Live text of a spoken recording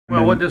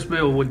Well, what this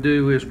bill would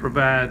do is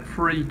provide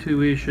free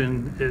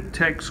tuition at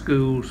tech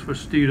schools for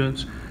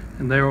students,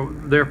 and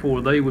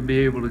therefore they would be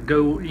able to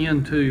go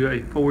into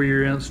a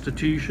four-year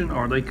institution,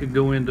 or they could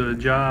go into a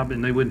job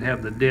and they wouldn't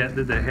have the debt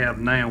that they have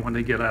now when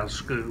they get out of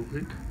school.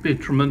 It'd be a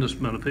tremendous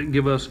benefit.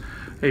 Give us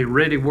a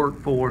ready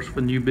workforce for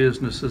new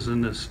businesses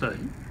in this state.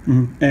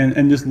 Mm-hmm.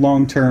 And just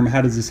long term,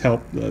 how does this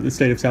help the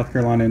state of South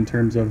Carolina in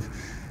terms of,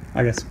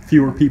 I guess,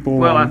 fewer people?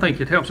 Well, I think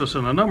it helps us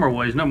in a number of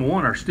ways. Number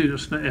one, our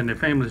students and their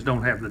families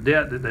don't have the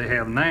debt that they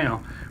have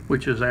now,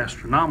 which is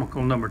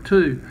astronomical. Number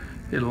two,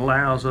 it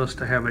allows us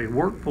to have a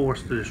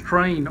workforce that is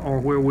trained, or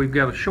where we've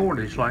got a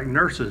shortage like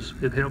nurses.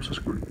 It helps us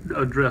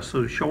address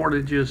those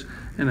shortages,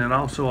 and it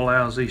also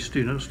allows these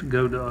students to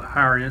go to a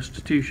higher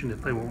institution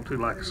if they want to,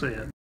 like I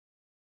said.